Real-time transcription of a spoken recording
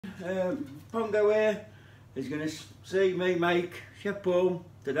Pongo here is going to see me make Chef Paul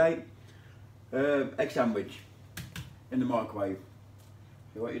today egg sandwich in the microwave.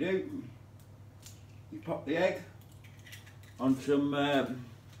 So what you do, you pop the egg on some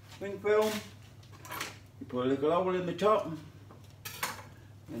cling film, you put a little hole in the top,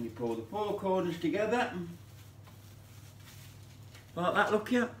 and you pull the four corners together like that,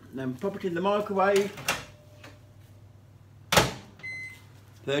 look ya, then pop it in the microwave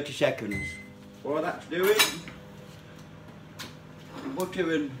 30 seconds. While that's doing,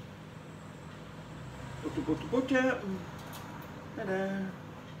 butter and butter. Ta-da.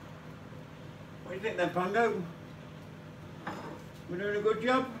 What do you think then, Pongo? We're doing a good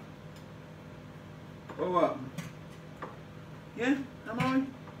job? Or what? Yeah, am I?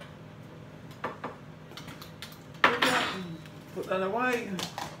 Put that away.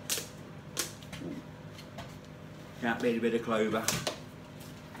 Can't beat a bit of clover.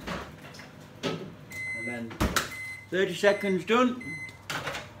 And then 30 seconds done.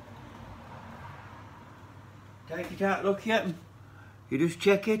 Take it out, look at it. You just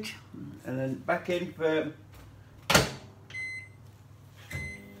check it and then back in for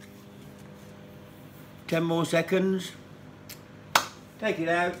 10 more seconds. Take it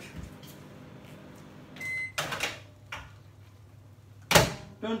out.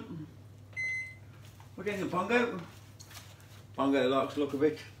 Done. What do you think of Pongo? Pongo likes the look of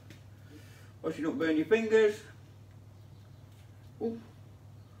it. Watch you not burn your fingers. Ooh.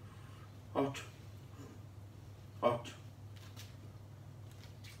 Hot. Hot.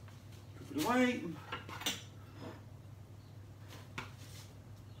 Put it away.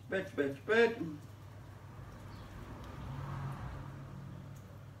 Spread.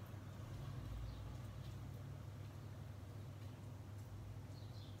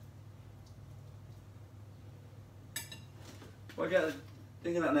 What do you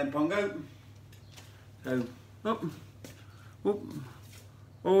think of that then, Pongo? So,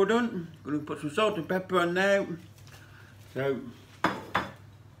 all done. Going to put some salt and pepper on now. So,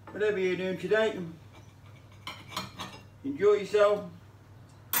 whatever you're doing today, enjoy yourself.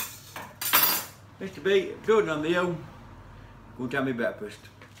 Mr. B, Jordan on the hill. Go and have me breakfast.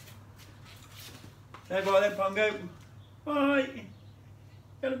 Say bye then, Pongo. Bye.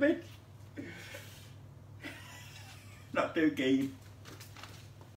 Got a bit. Not too keen.